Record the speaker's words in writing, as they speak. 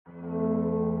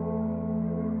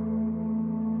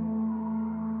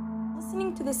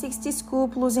listening to the 60s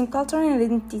Scoop Losing Culture and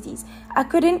Identities. I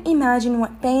couldn't imagine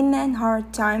what pain and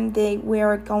hard time they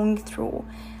were going through.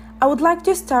 I would like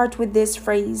to start with this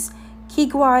phrase,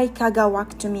 Kigwai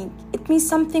Kagawaktumig. It means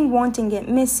something wanting it,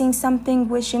 missing something,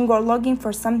 wishing or longing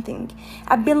for something.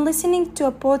 I've been listening to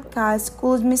a podcast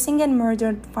called Missing and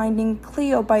Murdered Finding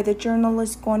Cleo by the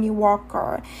journalist Connie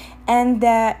Walker and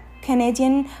the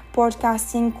Canadian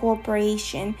Podcasting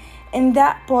Corporation. In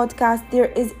that podcast, there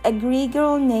is a Greek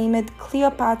girl named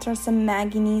Cleopatra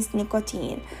Manganese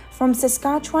Nicotine from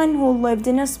Saskatchewan who lived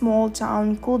in a small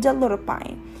town called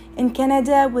Aleutian in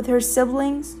Canada with her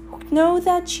siblings who know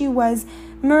that she was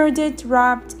murdered,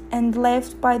 raped, and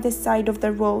left by the side of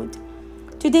the road.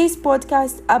 Today's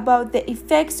podcast about the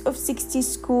effects of 60s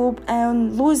Scoop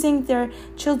and losing their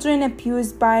children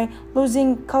abused by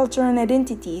losing culture and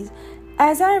identities.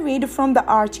 As I read from the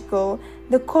article,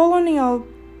 the colonial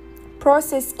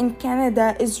process in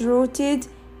Canada is rooted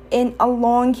in a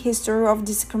long history of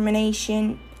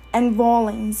discrimination and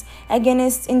violence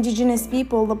against Indigenous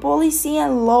people. The policy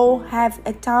and law have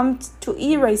attempted to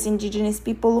erase Indigenous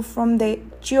people from the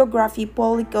geography,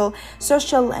 political,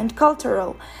 social, and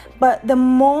cultural. But the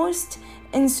most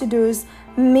insidious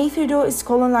method is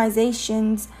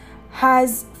colonization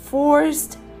has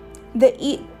forced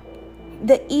the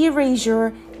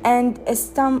erasure and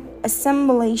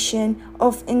assimilation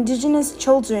of Indigenous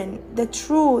children. The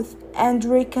Truth and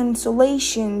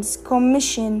Reconciliations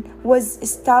Commission was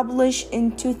established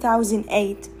in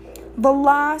 2008. The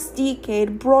last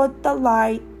decade brought the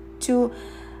light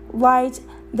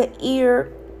the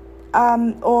year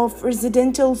of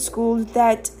residential schools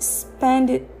that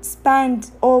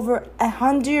spanned over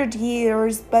 100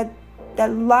 years, but the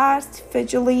last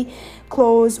officially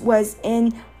closed was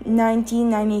in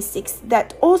 1996.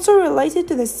 That also related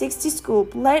to the 60s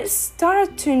Scoop. Let's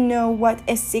start to know what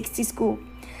a 60s Scoop.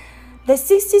 The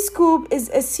 60s Scoop is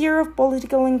a series of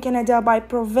political in Canada by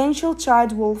provincial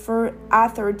child welfare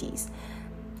authorities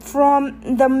from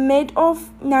the mid of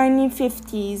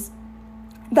 1950s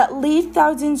that lead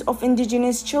thousands of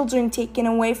Indigenous children taken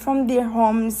away from their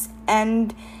homes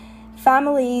and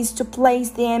families to place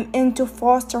them into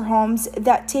foster homes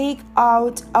that take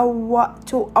out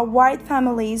to white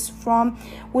families from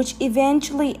which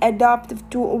eventually adopt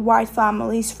to white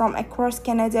families from across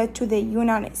Canada to the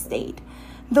United States.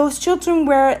 Those children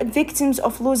were victims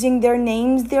of losing their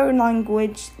names, their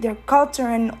language, their culture,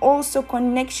 and also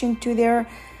connection to their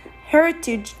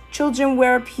heritage. Children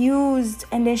were abused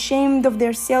and ashamed of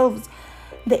themselves.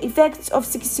 The effects of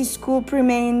 60s Scoop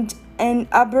remained in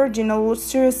Aboriginal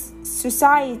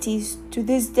societies to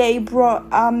this day, brought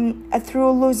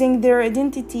through losing their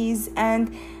identities and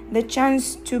the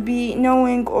chance to be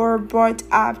knowing or brought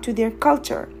up to their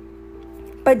culture.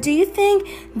 But do you think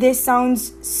this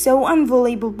sounds so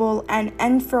unbelievable and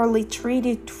unfairly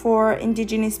treated for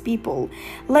Indigenous people?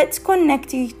 Let's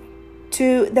connect it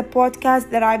to the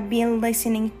podcast that I've been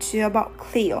listening to about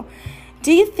Cleo.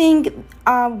 Do you think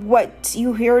what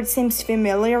you heard seems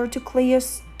familiar to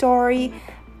Cleo's story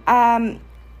and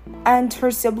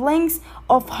her siblings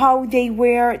of how they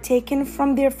were taken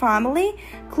from their family?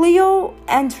 Cleo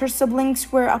and her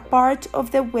siblings were a part of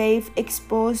the wave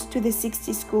exposed to the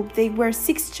 60s Scoop. They were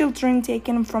 6 children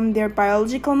taken from their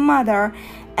biological mother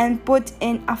and put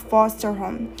in a foster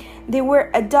home. They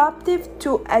were adopted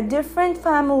to a different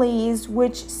families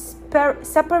which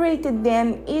separated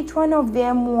them. Each one of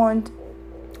them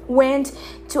went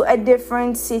to a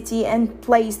different city and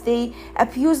place. They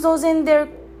abused those in their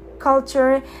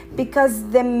culture because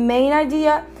the main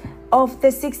idea of the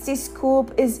 60s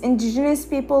Scoop is Indigenous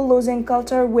people losing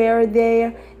culture where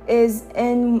there is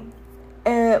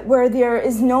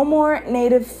no more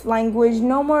native language,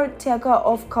 no more teka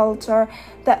of culture.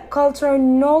 That culture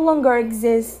no longer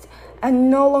exists and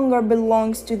no longer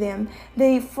belongs to them.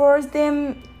 They force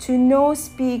them to not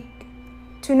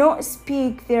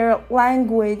speak their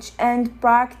language and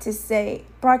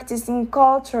practicing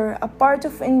culture. A part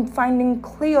of in finding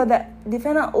Cleo that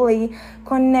definitely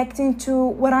connecting to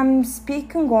what I'm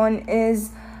speaking on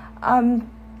is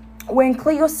when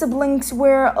Cleo's siblings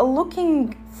were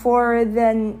looking for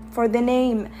the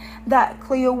name that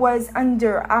Cleo was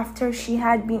under after she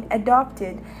had been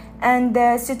adopted, and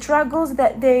the struggles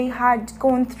that they had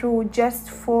gone through just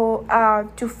for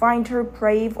to find her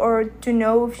grave or to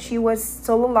know if she was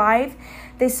still alive.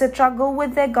 They struggle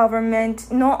with the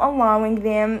government not allowing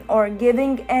them or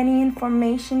giving any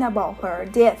information about her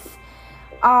death,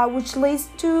 which leads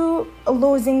to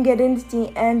losing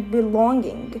identity and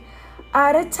belonging.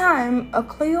 At a time,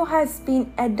 Cleo has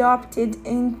been adopted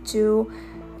into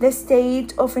the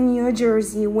state of New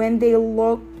Jersey when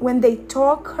they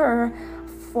took her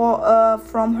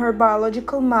from her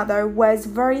biological mother was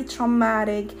very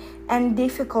traumatic and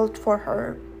difficult for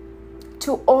her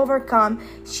to overcome.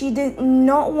 She did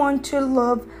not want to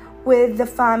live with the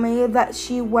family that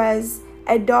she was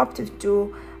adopted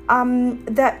to,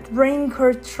 that bring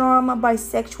her trauma by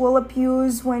sexual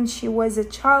abuse when she was a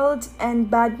child and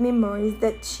bad memories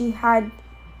that she had.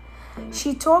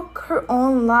 She took her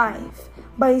own life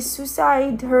by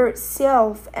suicide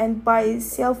herself and by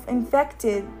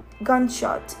self-inflicted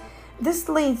gunshot. This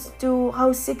leads to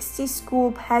how 60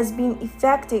 Scoop has been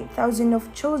affecting thousands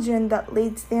of children, that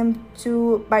leads them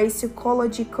to by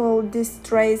psychological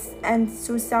distress and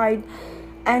suicide.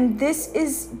 And this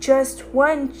is just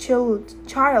one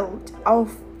child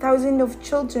of thousands of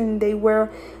children. They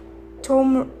were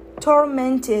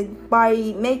tormented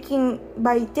by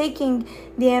taking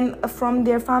them from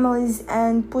their families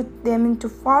and put them into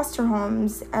foster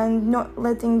homes and not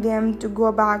letting them to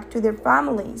go back to their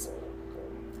families.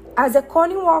 As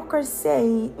Connie Walker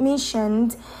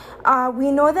mentioned,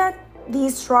 we know that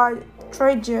these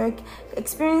tragic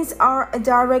experiences are a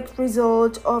direct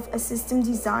result of a system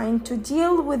designed to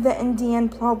deal with the Indian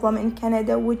problem in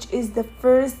Canada, which is the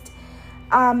first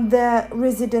the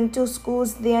residential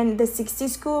schools, then the 60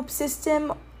 Scoop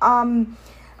system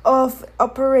of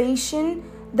operation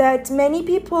that many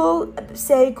people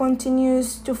say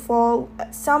continues to fall.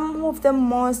 Some of the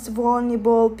most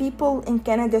vulnerable people in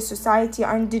Canada society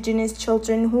are Indigenous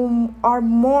children, who are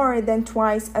more than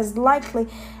twice as likely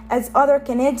as other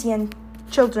Canadian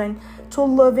children to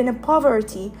live in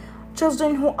poverty.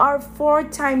 Children who are 4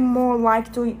 times more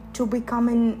likely to become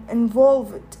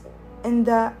involved in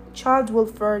the child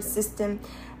welfare system,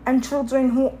 and children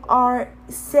who are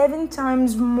 7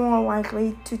 times more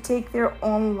likely to take their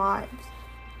own lives.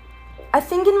 I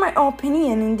think, in my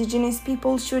opinion, Indigenous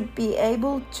people should be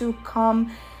able to come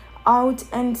out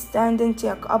and stand and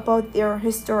talk about their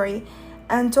history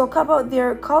and talk about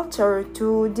their culture,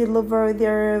 to deliver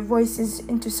their voices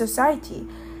into society,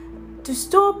 to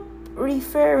stop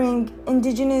referring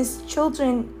Indigenous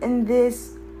children in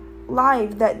this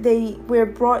life that they were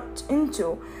brought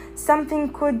into.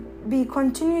 Something could be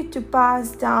continued to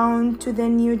pass down to the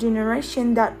new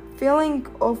generation, that feeling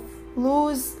of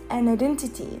lose an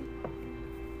identity.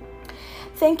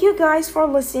 Thank you guys for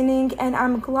listening, and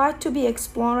I'm glad to be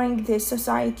exploring this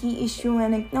society issue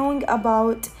and knowing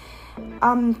about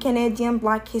Canadian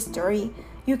Black history.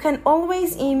 You can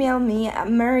always email me at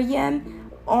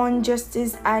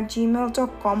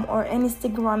miriamonjustice@gmail.com or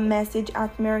Instagram message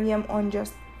at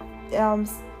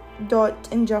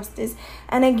miriamonjustice.injustice.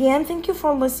 And again, thank you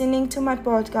for listening to my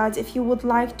podcast. If you would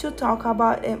like to talk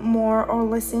about it more or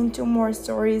listen to more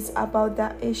stories about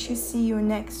that issue, see you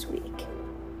next week.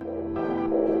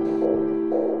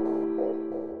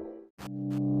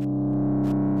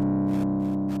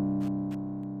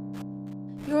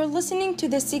 You're listening to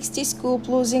the 60 Scoop,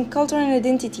 Losing Culture and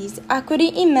Identities. I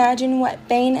couldn't imagine what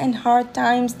pain and hard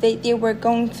times they were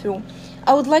going through.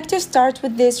 I would like to start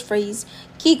with this phrase,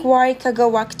 Kigwai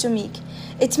Kagawak Tumik.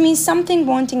 It means something,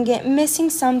 wanting it, missing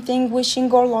something,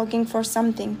 wishing or longing for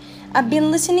something. I've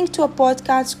been listening to a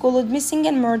podcast called Missing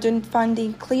and Murdered,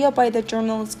 Finding Cleo by the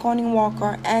journalist Connie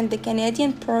Walker and the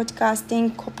Canadian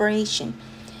Broadcasting Corporation.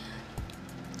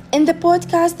 In the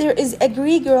podcast, there is a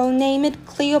Greek girl named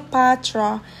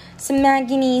Cleopatra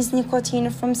Samaginese Nicotine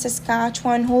from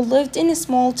Saskatchewan, who lived in a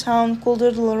small town called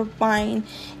Lorpine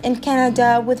in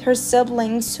Canada with her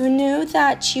siblings, who knew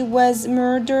that she was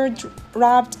murdered,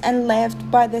 robbed, and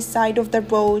left by the side of the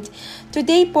road.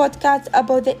 Today podcast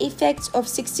about the effects of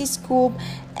 60 Scoop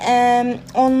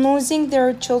on losing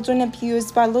their children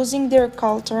abused by losing their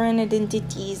culture and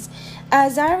identities.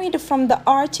 As I read from the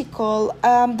article,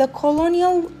 the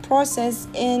colonial process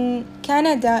in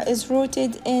Canada is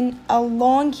rooted in a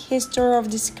long history of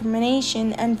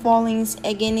discrimination and violence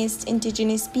against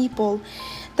Indigenous people.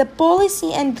 The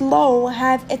policy and law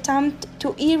have attempted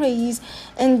to erase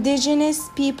Indigenous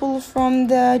people from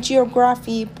the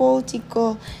geography,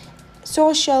 political,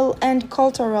 social, and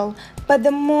cultural, but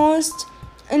the most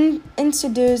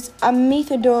insidious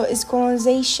method is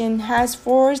colonization has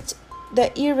forced the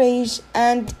erasure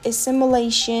and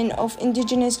assimilation of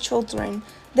Indigenous children.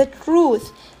 The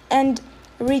Truth and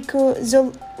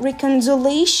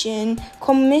Reconciliation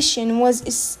Commission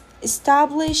was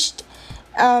established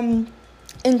in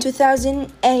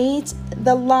 2008.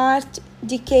 The last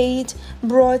decade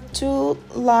brought to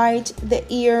light the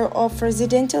era of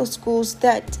residential schools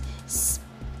that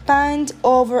spanned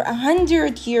over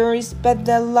 100 years, but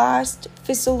the last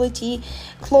facility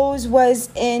closed was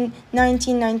in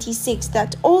 1996.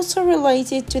 That also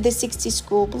related to the 60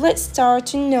 Scoop. Let's start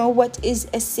to know what is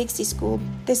a 60 Scoop.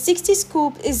 The 60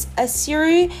 Scoop is a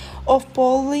series of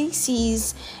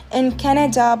policies in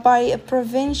Canada by a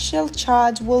provincial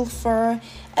child welfare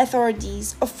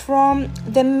authorities from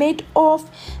the mid of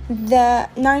the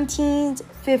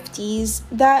 1950s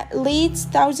that leads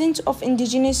thousands of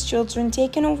indigenous children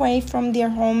taken away from their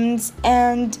homes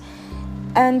and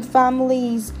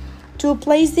families to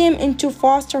place them into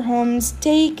foster homes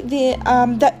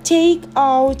that take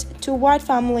out to white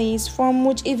families, from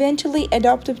which eventually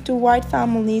adopted to white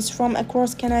families from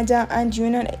across Canada and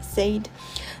United States.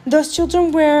 Those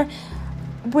children were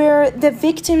the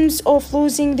victims of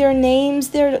losing their names,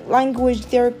 their language,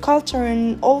 their culture,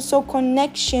 and also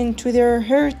connection to their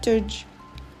heritage.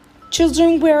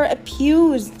 Children were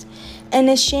abused and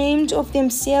ashamed of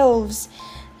themselves.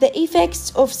 The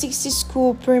effects of 60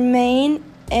 Scoop remain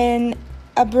in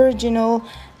Aboriginal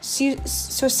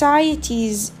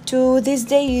societies to this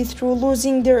day through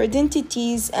losing their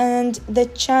identities and the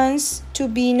chance to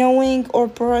be knowing or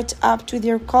brought up to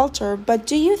their culture. But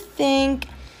do you think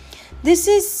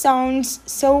sounds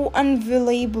so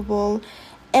unbelievable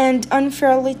and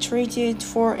unfairly treated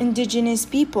for Indigenous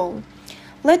people?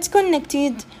 Let's connect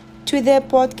it to the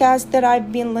podcast that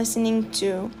I've been listening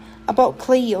to about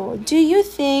Cleo. Do you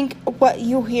think what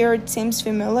you heard seems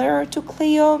familiar to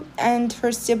Cleo and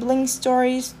her siblings'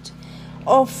 stories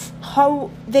of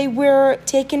how they were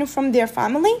taken from their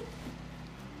family?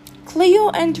 Cleo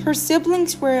and her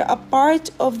siblings were a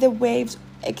part of the waves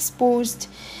exposed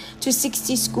to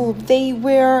 60 Scoop. They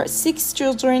were 6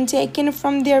 children taken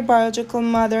from their biological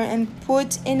mother and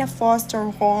put in a foster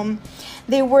home.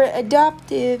 They were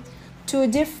adopted to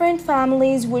different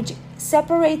families which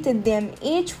separated them.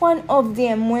 Each one of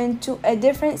them went to a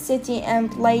different city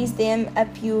and placed them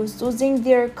abused, losing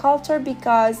their culture,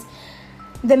 because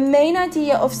the main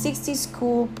idea of 60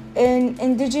 Scoop in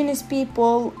Indigenous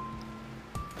people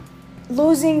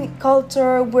losing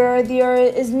culture where there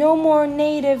is no more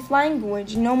native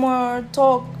language, no more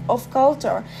talk of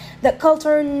culture. That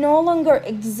culture no longer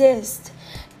exists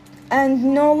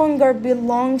and no longer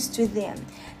belongs to them.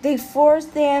 They force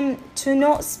them to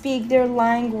not speak their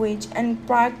language and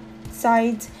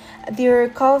practice their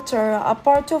culture. A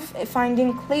part of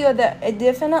finding Cleo that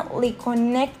definitely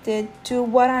connected to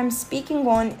what I'm speaking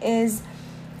on is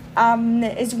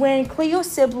when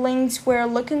Cleo's siblings were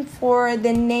looking for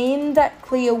the name that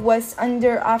Cleo was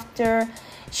under after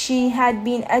she had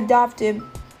been adopted,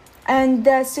 and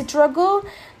the struggle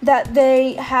that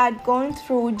they had gone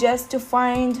through just to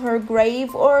find her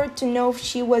grave or to know if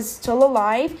she was still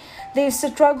alive. They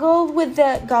struggled with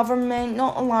the government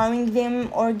not allowing them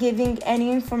or giving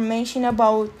any information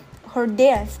about her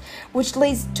death, which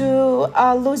leads to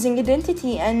losing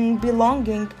identity and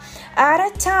belonging. At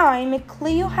a time,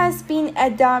 Cleo has been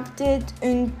adopted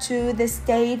into the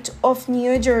state of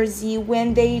New Jersey.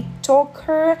 When they took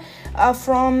her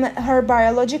from her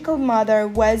biological mother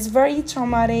was very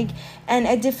traumatic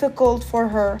and difficult for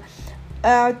her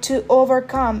to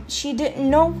overcome. She did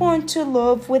not want to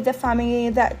live with the family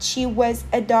that she was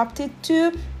adopted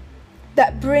to,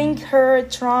 that bring her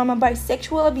trauma by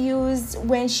sexual abuse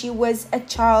when she was a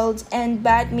child and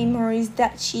bad memories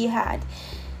that she had.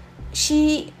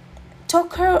 She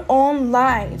took her own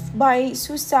life by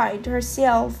suicide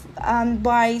herself and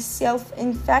by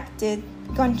self-inflicted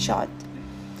gunshot.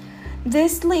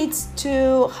 This leads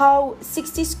to how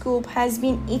 60 Scoop has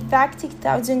been affecting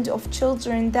thousands of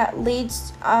children, that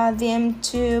leads them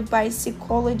to by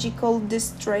psychological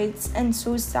distress and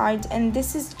suicide. And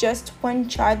this is just one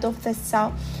child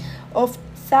of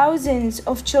thousands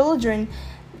of children.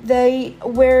 They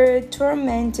were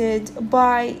tormented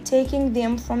by taking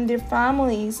them from their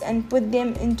families and put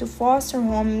them into foster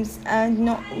homes and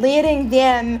not letting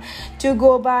them to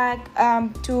go back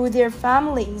to their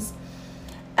families.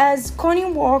 As Connie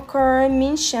Walker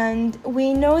mentioned,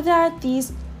 we know that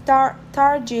these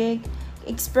tragic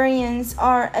experiences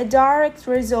are a direct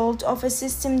result of a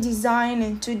system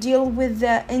designed to deal with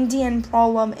the Indian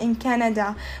problem in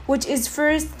Canada, which is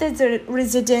first the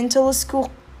residential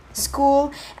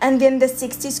school and then the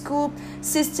 60 Scoop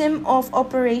system of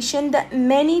operation that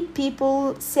many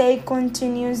people say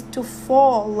continues to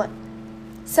fall.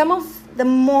 Some of the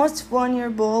most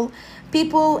vulnerable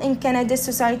people in Canada's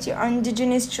society are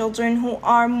Indigenous children, who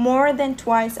are more than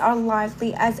twice as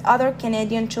likely as other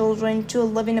Canadian children to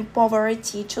live in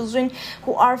poverty. Children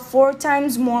who are 4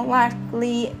 times more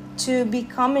likely to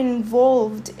become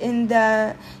involved in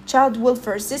the child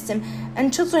welfare system,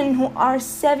 and children who are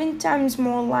 7 times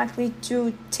more likely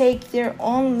to take their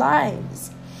own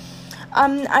lives.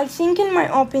 I think, in my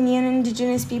opinion,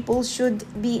 indigenous people should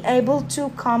be able to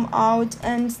come out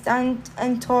and stand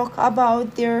and talk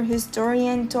about their history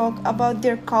and talk about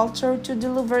their culture, to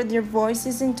deliver their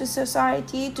voices into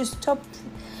society, to stop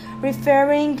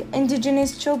referring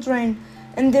indigenous children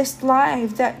in this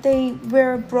life that they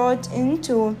were brought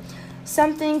into.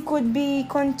 Something could be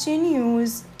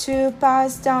continuous to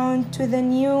pass down to the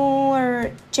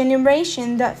newer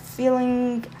generation, that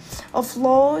feeling of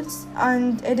loss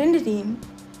and identity.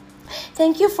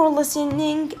 Thank you for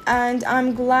listening, and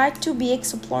I'm glad to be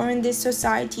exploring this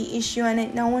society issue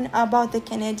and knowing about the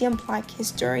Canadian Black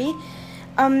history.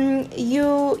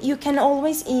 You can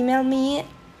always email me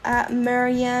at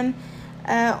Miriam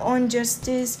on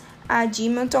justice at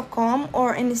gmail.com,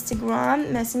 or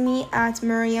Instagram message me at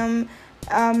Miriam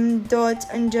dot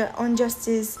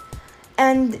unjustice.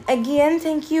 And again,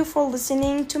 thank you for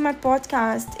listening to my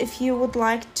podcast. If you would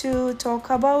like to talk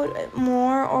about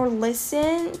more or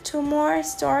listen to more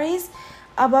stories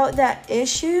about that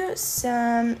issue,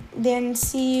 then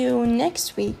see you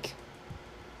next week.